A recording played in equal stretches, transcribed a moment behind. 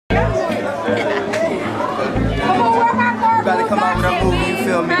Gotta come out with a movie, you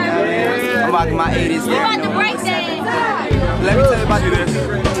feel me? I'm rocking my 80's. You about to break dance. Let me tell you about this.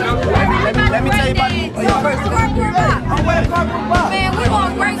 Let me tell you about it. Man, we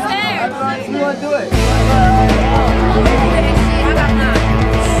gonna break dance. You wanna do it? I got none.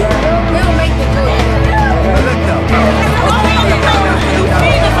 We'll make the do it. Look though. You're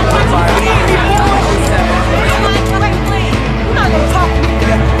not gonna talk to me.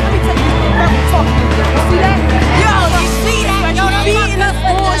 Let me tell you, you're not gonna talk to me. See that? Yo, you see that? Yo, don't beating us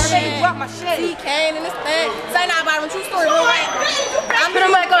bullshit. Drop my shit. He came in this thing. Say nah, about him. True story, real right? I'm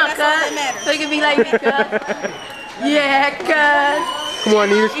putting my mic on, cuz. So you can be like me, cuz. Yeah, cuz. Come on,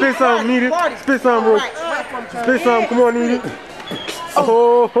 Nita. Spit something, Nita. Spit something, bro. Spit something. Come on, Nita.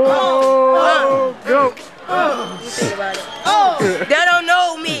 Go. They don't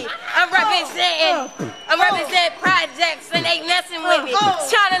know me. I'm representing projects and they messing with me.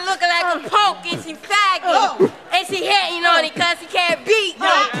 Trying to look like a punk and she faggy. And she hating on it cause she can't beat me.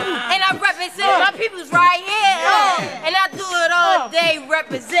 And I represent my people's right here. And I do it all day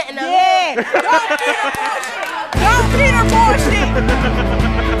representing them. Yeah. Don't be the bullshit.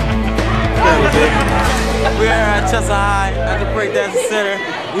 We're here at Chester High at the Breakdancing Center.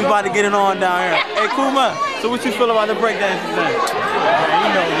 We about to get it on down here. Hey, Kuma, so what you feel about the breakdancing thing? You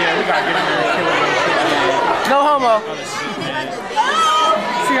know, yeah, we gotta get in there and kill it. No homo.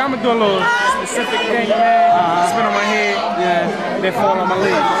 See, I'm gonna do a little specific thing, man. Spin on my head, then fall on my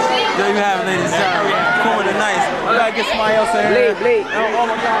legs. There you have it, ladies and gentlemen. Kuma the nice. We gotta get somebody else in here. Blade. Oh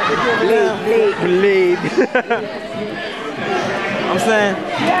my God, they're doing Blade. I'm saying,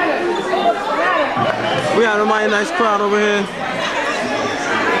 we have a mighty nice crowd over here.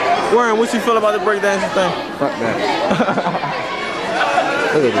 Warren, what you feel about the breakdancing thing? Fuck that.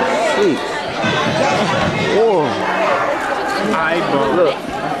 Look at this sweet. Whoa. Alright, bro. Look. I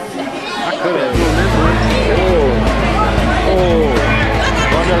could have doing this one.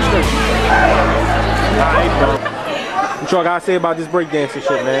 Alright, bro. What y'all gotta say about this breakdancing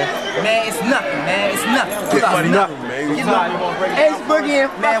shit, man? Man, it's nothing, man. It's nothing. It's nothing, man. You know, Ace Boogie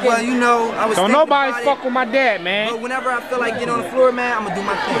and man, well, you know, I was don't nobody fuck with my dad, man. But whenever I feel like getting on the floor, man, I'm gonna do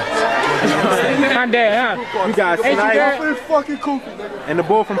my thing. My dad, huh? You got Snipe fucking cool. and the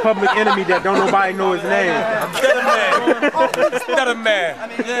boy from Public Enemy that don't nobody know his name. That a man.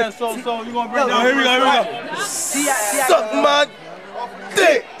 Yeah, so you gonna bring that? Here we go. Suck my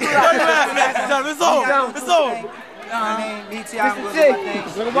Dick. It's over. It's over. I mean, BT, I'm gonna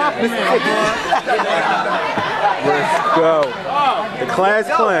do my thing. Let's go. The Class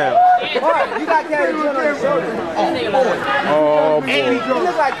Clown. You got carried on your shoulder. Oh, boy. You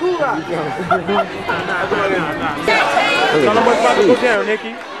look like Cool Rock. Tell them what's about to go down,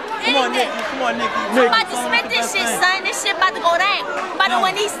 Nikki. Come on, Nikki. I'm about to spit this shit, son. This shit about to go down. About to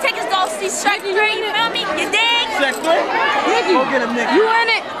win these tickets, those shirts free, you feel me? You dig? Check three. Go get him, Nikki. You in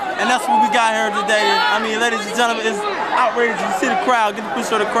it? And that's what we got here today. I mean, ladies and gentlemen, it's outrageous. You see the crowd. Get the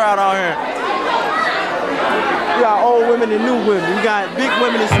picture of the crowd out here. We got old women and new women. We got big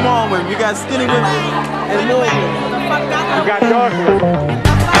women and small women. We got skinny women and more women. We got dark women.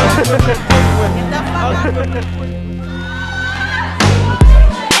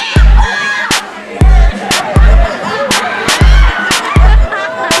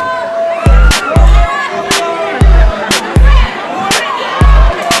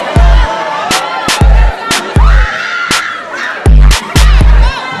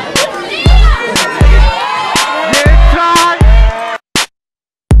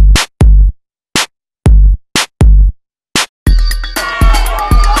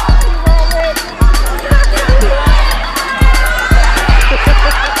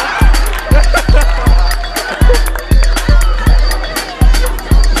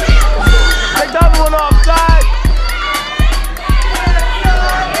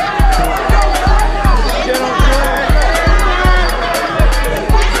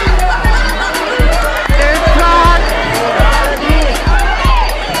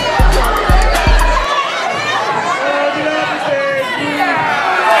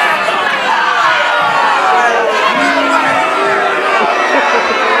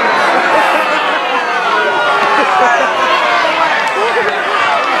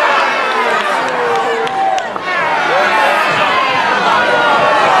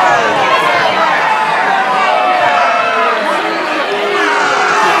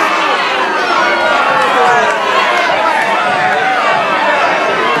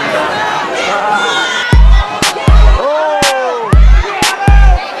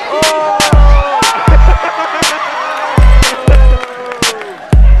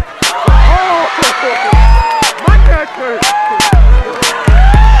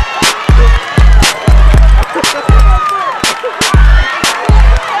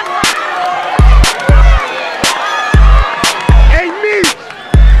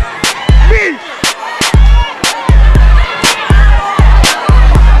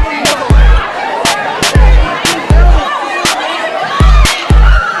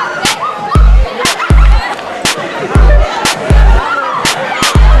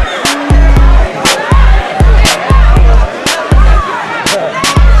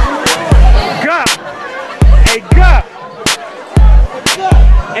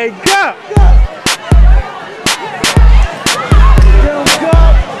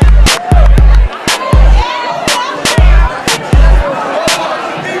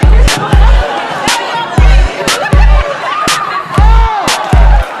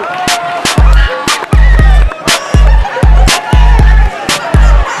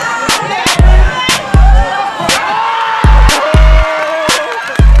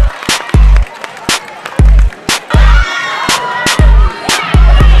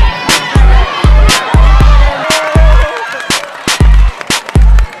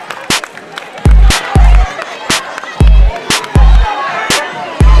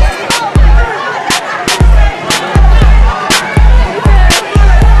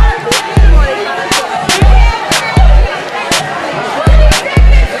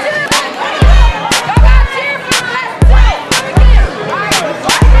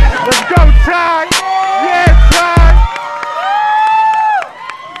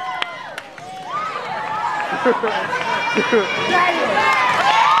 I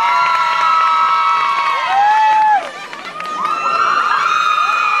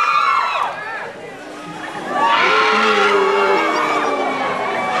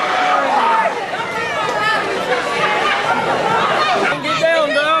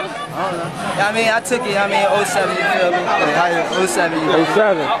mean, I took it, 07, you feel me? 07, you feel me?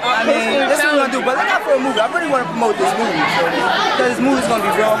 07. I mean, this is what we're gonna do, but look out for a movie. I really want to promote this movie, you feel me? Because this movie's gonna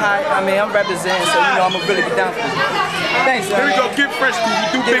be real high. I mean, I'm representing, so you know I'm gonna really be down for this. Thanks, man. Here we go, get fresh, dude.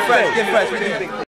 We do big things. Get fresh, we do big things.